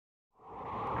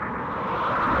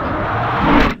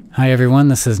Hi everyone,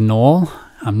 this is Noel.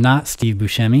 I'm not Steve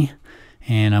Buscemi,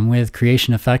 and I'm with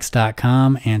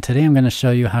creationeffects.com, and today I'm going to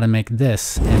show you how to make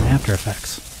this in After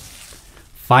Effects.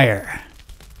 Fire!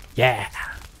 Yeah!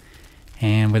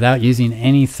 And without using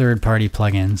any third-party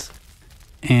plugins.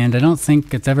 And I don't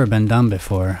think it's ever been done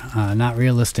before, not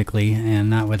realistically and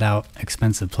not without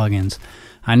expensive plugins.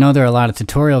 I know there are a lot of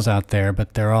tutorials out there,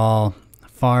 but they're all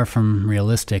far from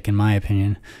realistic in my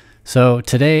opinion. So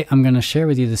today I'm going to share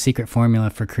with you the secret formula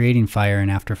for creating fire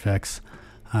in After Effects,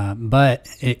 but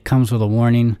it comes with a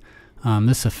warning.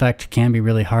 This effect can be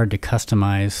really hard to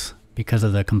customize because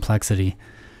of the complexity.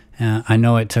 I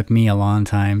know it took me a long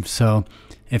time, so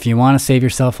if you want to save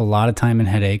yourself a lot of time and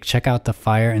headache, check out the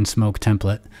fire and smoke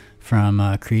template from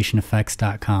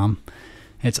creationeffects.com.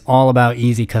 It's all about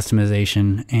easy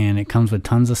customization, and it comes with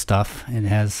tons of stuff. It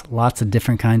has lots of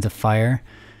different kinds of fire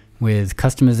with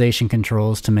customization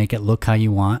controls to make it look how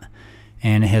you want,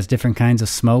 and it has different kinds of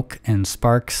smoke and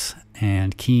sparks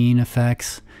and keying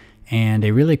effects and a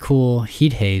really cool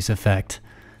heat haze effect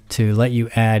to let you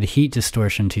add heat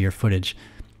distortion to your footage.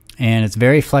 And it's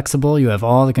very flexible. You have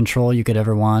all the control you could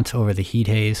ever want over the heat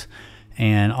haze,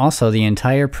 and also the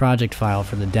entire project file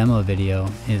for the demo video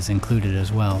is included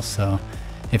as well. So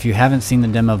if you haven't seen the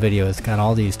demo video, it's got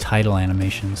all these title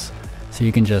animations. So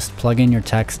you can just plug in your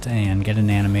text and get an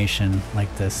animation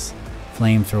like this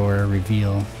flamethrower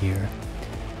reveal here.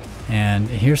 And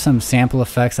here's some sample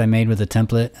effects I made with the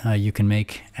template. You can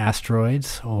make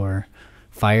asteroids or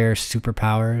fire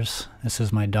superpowers. This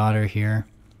is my daughter here.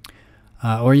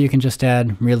 Or you can just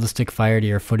add realistic fire to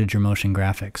your footage or motion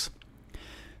graphics.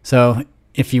 So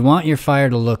if you want your fire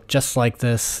to look just like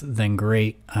this, then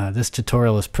great. This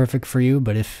tutorial is perfect for you,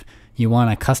 but if you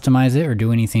want to customize it or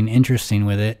do anything interesting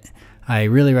with it, I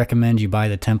really recommend you buy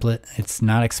the template. It's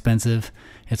not expensive.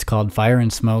 It's called Fire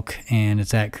and Smoke, and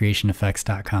it's at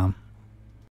creationeffects.com.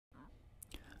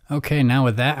 Okay, now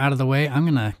with that out of the way, I'm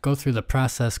going to go through the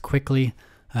process quickly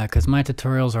because my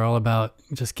tutorials are all about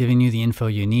just giving you the info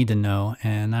you need to know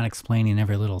and not explaining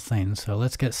every little thing. So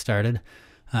let's get started.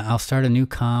 I'll start a new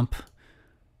comp.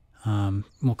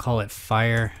 We'll call it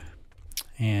Fire,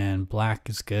 and black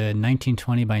is good.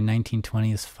 1920 by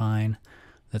 1920 is fine.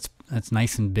 That's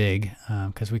nice and big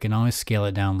because we can always scale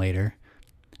it down later.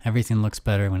 Everything looks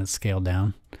better when it's scaled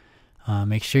down.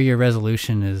 Make sure your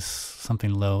resolution is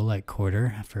something low like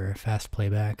quarter for fast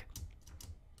playback.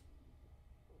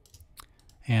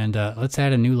 And let's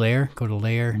add a new layer. Go to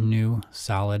Layer, New,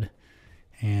 Solid,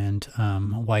 and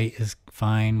white is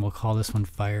fine. We'll call this one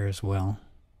Fire as well.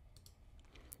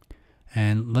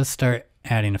 And let's start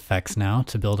adding effects now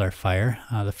to build our fire.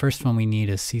 The first one we need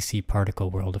is CC Particle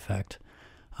World Effect.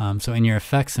 So in your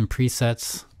effects and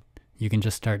presets, you can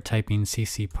just start typing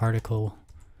CC Particle,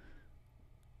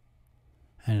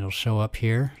 and it'll show up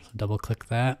here. So double click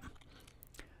that.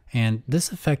 And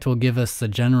this effect will give us the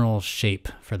general shape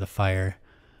for the fire.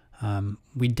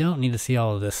 We don't need to see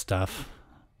all of this stuff.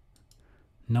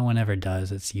 No one ever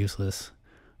does. It's useless.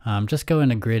 Just go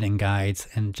into Grid and Guides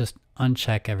and just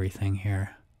uncheck everything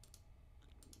here.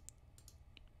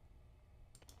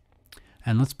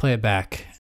 And let's play it back.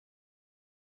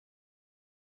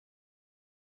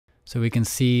 So we can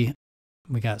see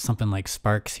we got something like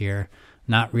sparks here.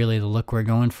 Not really the look we're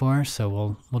going for,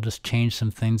 so we'll just change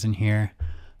some things in here.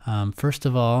 First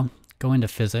of all, go into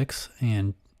Physics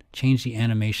and change the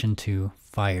animation to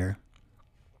Fire.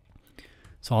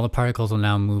 So all the particles will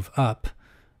now move up.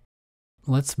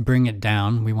 Let's bring it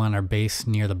down. We want our base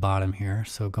near the bottom here.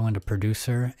 So go into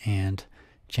Producer and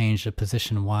change the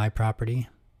Position Y property.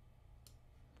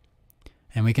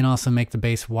 And we can also make the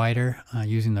base wider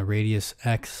using the Radius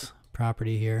X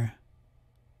property here.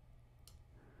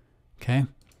 Okay.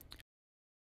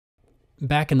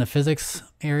 Back in the physics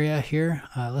area here,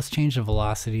 let's change the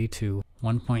velocity to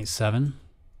 1.7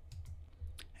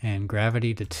 and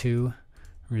gravity to 2,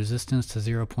 resistance to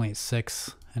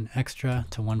 0.6, and extra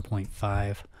to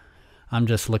 1.5. I'm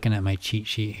just looking at my cheat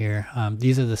sheet here.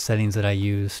 These are the settings that I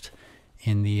used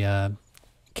in the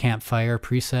campfire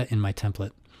preset in my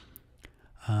template.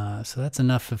 So that's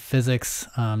enough of physics.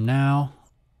 Now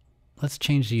let's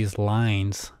change these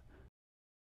lines.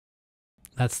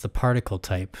 That's the particle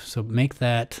type. So make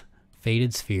that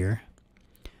faded sphere,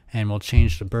 and we'll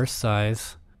change the burst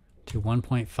size to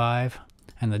 1.5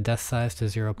 and the depth size to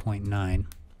 0.9.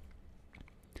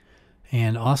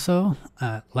 And also,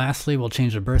 lastly, we'll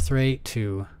change the birth rate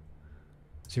to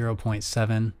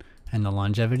 0.7 and the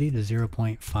longevity to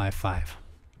 0.55.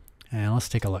 And let's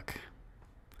take a look.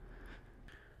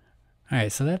 All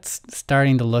right, so that's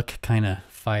starting to look kind of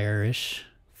fire-ish.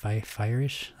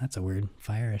 Fire-ish? That's a word,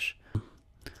 fire-ish.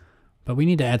 But we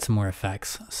need to add some more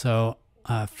effects. So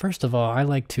First of all, I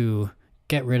like to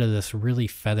get rid of this really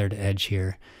feathered edge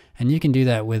here. And you can do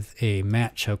that with a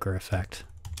matte choker effect.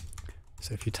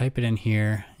 So if you type it in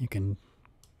here, you can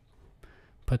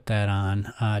put that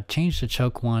on. Change the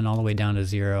choke one all the way down to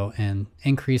 0 and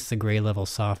increase the gray level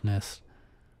softness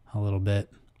a little bit.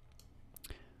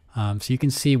 So you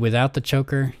can see without the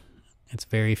choker, it's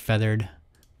very feathered.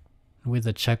 With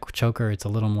the choker, it's a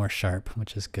little more sharp,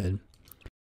 which is good.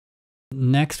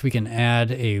 Next, we can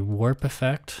add a warp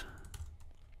effect.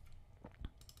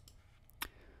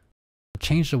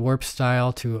 Change the warp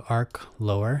style to arc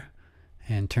lower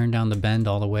and turn down the bend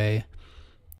all the way.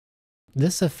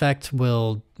 This effect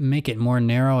will make it more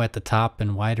narrow at the top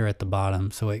and wider at the bottom,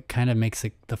 so it kind of makes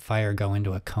the fire go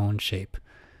into a cone shape,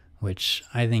 which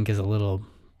I think is a little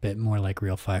bit more like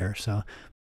real fire. So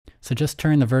just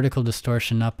turn the vertical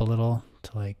distortion up a little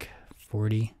to like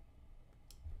 40.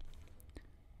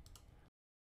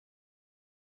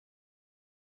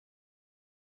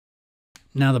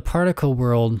 Now the particle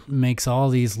world makes all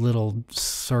these little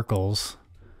circles,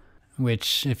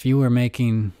 which if you were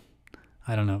making,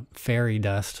 I don't know, fairy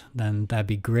dust, then that'd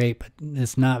be great, but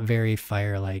it's not very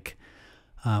fire-like.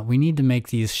 We need to make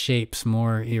these shapes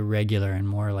more irregular and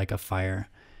more like a fire.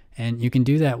 And you can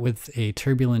do that with a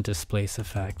turbulent displace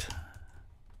effect.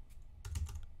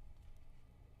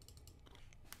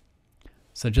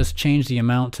 So just change the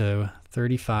amount to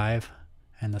 35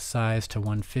 and the size to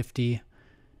 150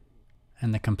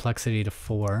 and the complexity to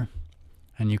 4.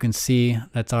 And you can see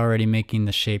that's already making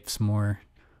the shapes more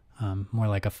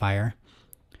like a fire.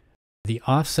 The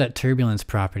offset turbulence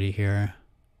property here,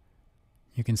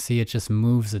 you can see it just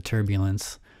moves the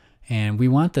turbulence. And we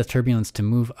want the turbulence to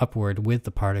move upward with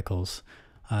the particles.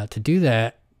 To do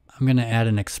that, I'm going to add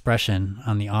an expression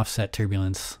on the offset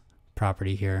turbulence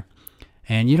property here.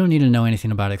 And you don't need to know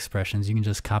anything about expressions. You can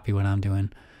just copy what I'm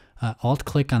doing.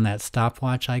 Alt-click on that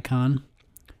stopwatch icon,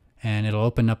 and it'll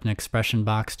open up an expression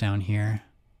box down here.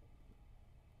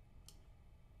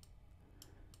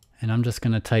 And I'm just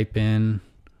going to type in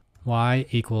y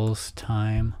equals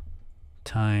time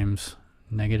times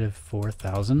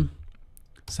 -4000,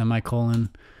 semicolon,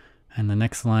 and the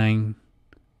next line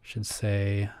should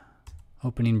say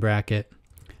opening bracket,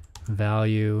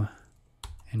 value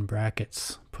in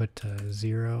brackets, put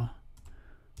 0,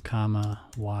 comma,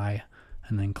 y,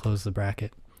 and then close the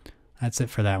bracket. That's it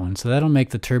for that one. So that'll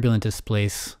make the turbulent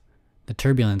displace, the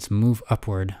turbulence move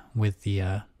upward with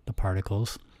the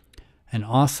particles. And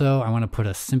also I want to put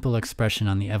a simple expression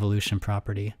on the evolution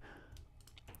property.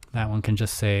 That one can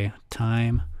just say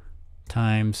time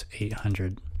times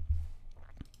 800.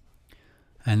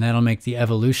 And that'll make the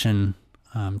evolution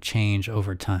change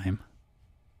over time.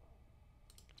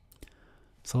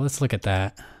 So let's look at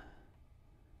that.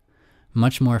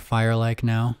 Much more fire-like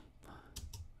now.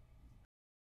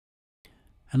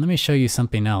 And let me show you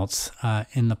something else.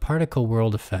 In the particle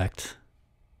world effect,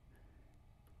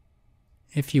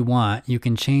 if you want, you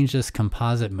can change this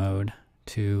composite mode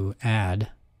to add.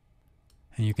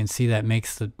 And you can see that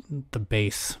makes the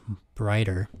base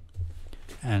brighter.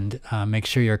 And make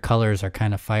sure your colors are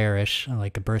kind of fire-ish.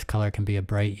 Like the birth color can be a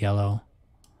bright yellow.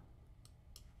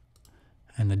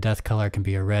 And the death color can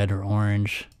be a red or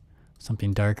orange,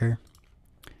 something darker.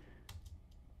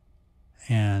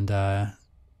 And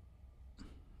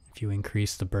if you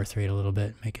increase the birth rate a little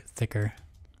bit, make it thicker.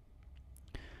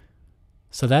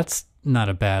 So that's not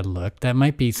a bad look. That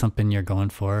might be something you're going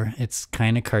for. It's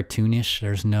kind of cartoonish.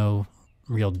 There's no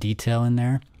real detail in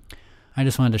there. I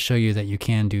just wanted to show you that you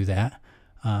can do that.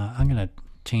 I'm going to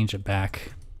change it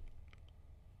back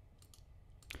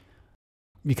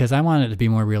because I want it to be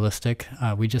more realistic.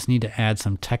 We just need to add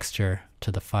some texture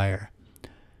to the fire.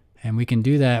 And we can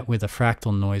do that with a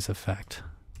fractal noise effect.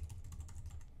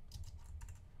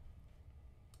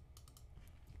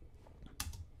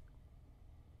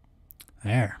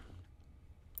 There.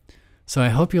 So I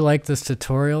hope you like this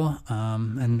tutorial,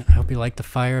 and I hope you like the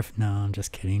fire. No, I'm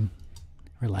just kidding.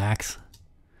 Relax.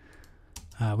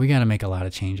 We got to make a lot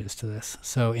of changes to this.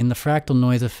 So in the fractal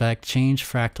noise effect, change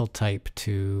fractal type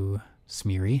to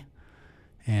smeary,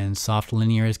 and soft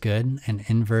linear is good, and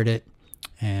invert it,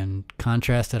 and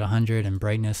contrast at 100 and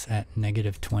brightness at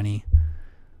 -20.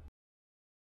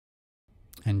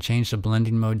 And change the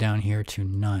blending mode down here to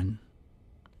none.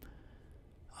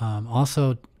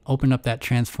 Also open up that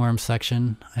transform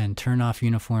section and turn off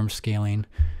uniform scaling,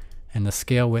 and the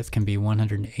scale width can be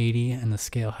 180 and the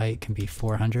scale height can be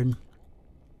 400.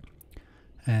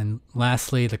 And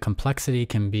lastly, the complexity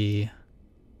can be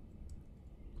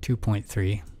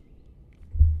 2.3.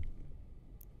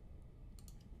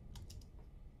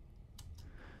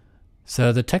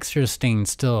 So the texture is staying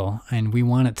still, and we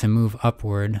want it to move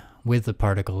upward with the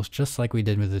particles, just like we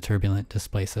did with the turbulent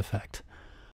displace effect.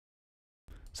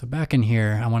 So back in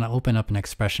here, I want to open up an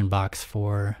expression box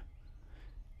for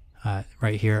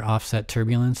right here, offset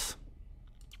turbulence.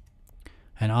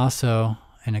 And also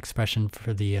an expression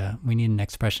for the, we need an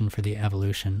expression for the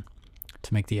evolution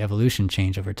to make the evolution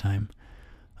change over time.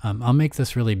 I'll make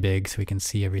this really big so we can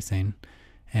see everything.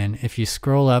 And if you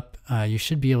scroll up, you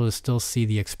should be able to still see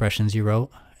the expressions you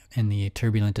wrote in the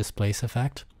turbulent displace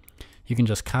effect. You can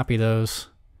just copy those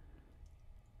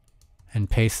and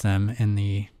paste them in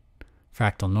the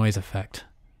fractal noise effect.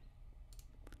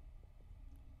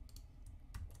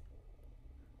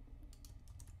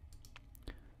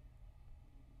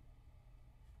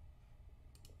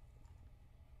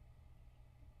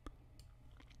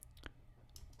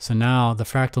 So now the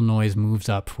fractal noise moves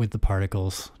up with the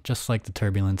particles, just like the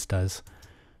turbulence does,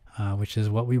 which is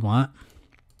what we want.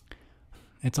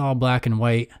 It's all black and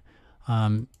white.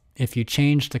 If you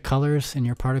change the colors in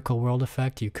your particle world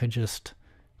effect, you could just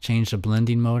change the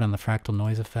blending mode on the fractal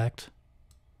noise effect.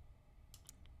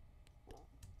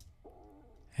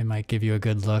 It might give you a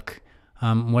good look.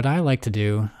 What I like to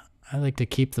do, I like to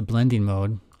keep the blending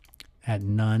mode at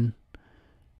none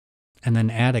and then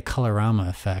add a colorama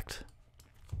effect.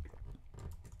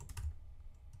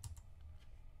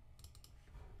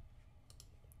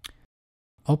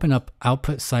 Open up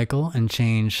output cycle and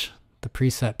change the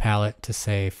preset palette to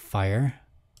say fire.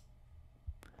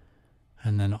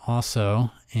 And then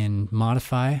also in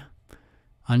modify,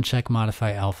 uncheck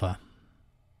modify alpha.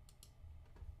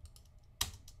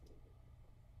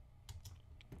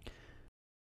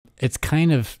 It's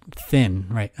kind of thin,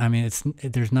 right? I mean,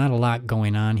 there's not a lot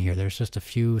going on here. There's just a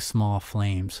few small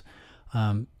flames.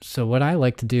 So what I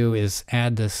like to do is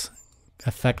add this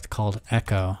effect called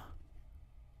echo.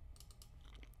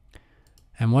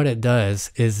 And what it does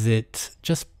is it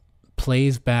just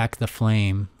plays back the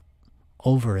flame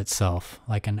over itself,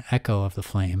 like an echo of the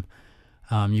flame.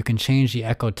 You can change the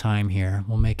echo time here.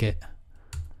 We'll make it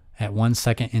at 1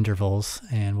 second intervals,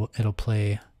 and it'll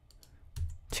play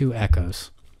 2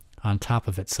 echoes on top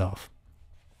of itself.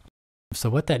 So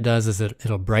what that does is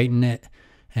it'll brighten it,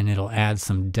 and it'll add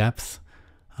some depth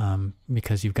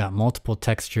because you've got multiple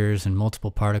textures and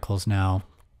multiple particles now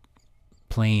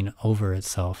playing over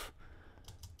itself.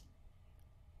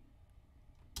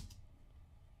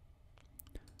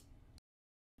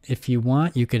 If you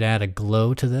want, you could add a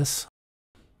glow to this.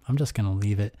 I'm just going to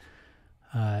leave it.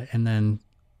 And then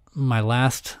my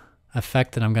last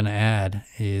effect that I'm going to add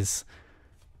is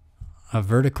a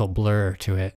vertical blur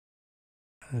to it.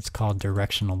 It's called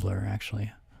directional blur,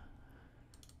 actually.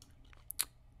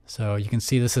 So you can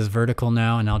see this is vertical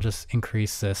now, and I'll just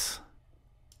increase this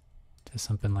to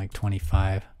something like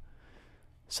 25.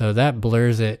 So that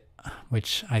blurs it,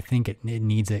 which I think it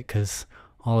needs it because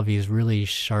all of these really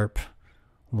sharp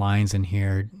lines in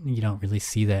here, you don't really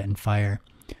see that in fire.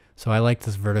 So I like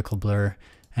this vertical blur,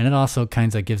 and it also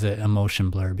kind of gives it a motion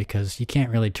blur because you can't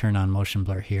really turn on motion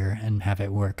blur here and have it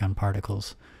work on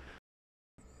particles.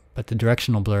 But the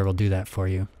directional blur will do that for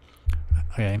you.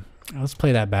 Okay, let's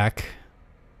play that back.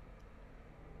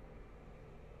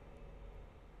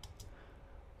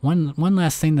 One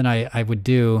last thing that I would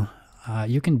do,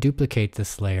 you can duplicate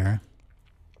this layer,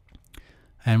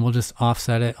 and we'll just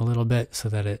offset it a little bit so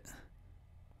that it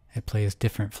plays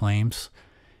different flames,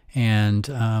 and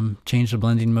change the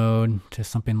blending mode to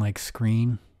something like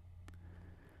screen.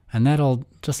 And that'll,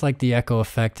 just like the echo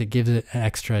effect, it gives it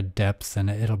extra depth and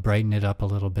it'll brighten it up a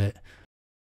little bit.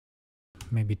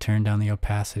 Maybe turn down the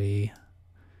opacity.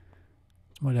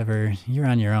 Whatever, you're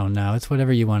on your own now. It's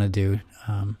whatever you want to do.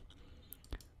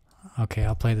 Okay,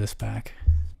 I'll play this back.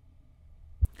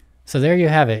 So there you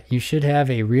have it. You should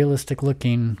have a realistic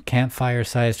looking campfire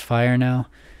sized fire now.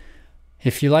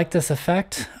 If you like this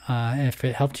effect, if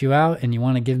it helped you out and you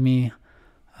want to give me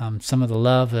some of the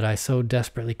love that I so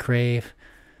desperately crave,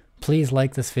 please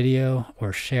like this video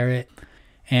or share it.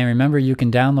 And remember, you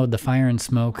can download the Fire and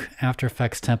Smoke After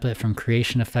Effects template from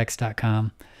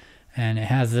creationeffects.com. And it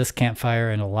has this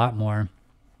campfire and a lot more.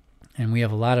 And we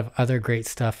have a lot of other great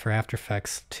stuff for After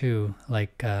Effects too,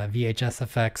 like VHS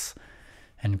effects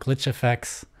and glitch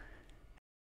effects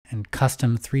and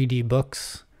custom 3D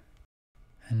books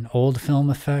and old film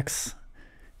effects,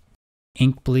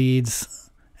 ink bleeds,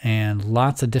 and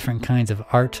lots of different kinds of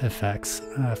art effects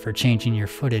for changing your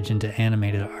footage into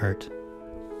animated art.